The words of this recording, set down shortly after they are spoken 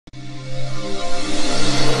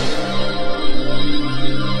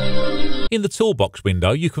In the Toolbox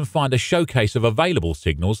window, you can find a showcase of available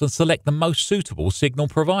signals and select the most suitable signal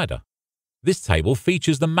provider. This table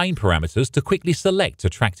features the main parameters to quickly select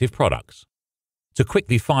attractive products. To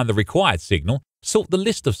quickly find the required signal, sort the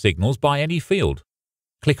list of signals by any field.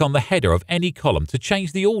 Click on the header of any column to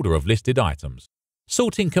change the order of listed items.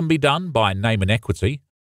 Sorting can be done by name and equity,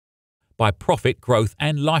 by profit, growth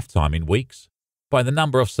and lifetime in weeks, by the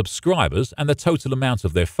number of subscribers and the total amount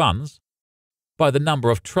of their funds, by the number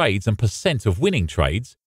of trades and percent of winning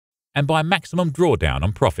trades, and by maximum drawdown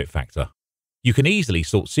and profit factor. You can easily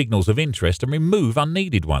sort signals of interest and remove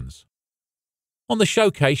unneeded ones. On the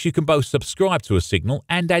showcase, you can both subscribe to a signal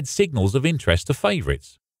and add signals of interest to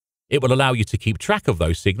favorites. It will allow you to keep track of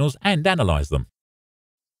those signals and analyze them.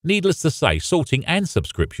 Needless to say, sorting and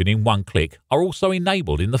subscription in one click are also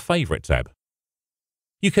enabled in the Favorite tab.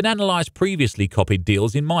 You can analyze previously copied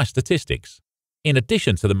deals in My Statistics. In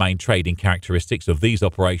addition to the main trading characteristics of these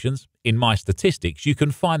operations, in My Statistics you can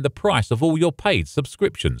find the price of all your paid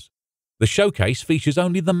subscriptions. The showcase features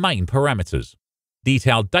only the main parameters.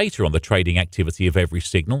 Detailed data on the trading activity of every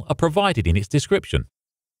signal are provided in its description.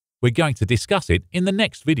 We're going to discuss it in the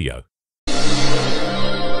next video.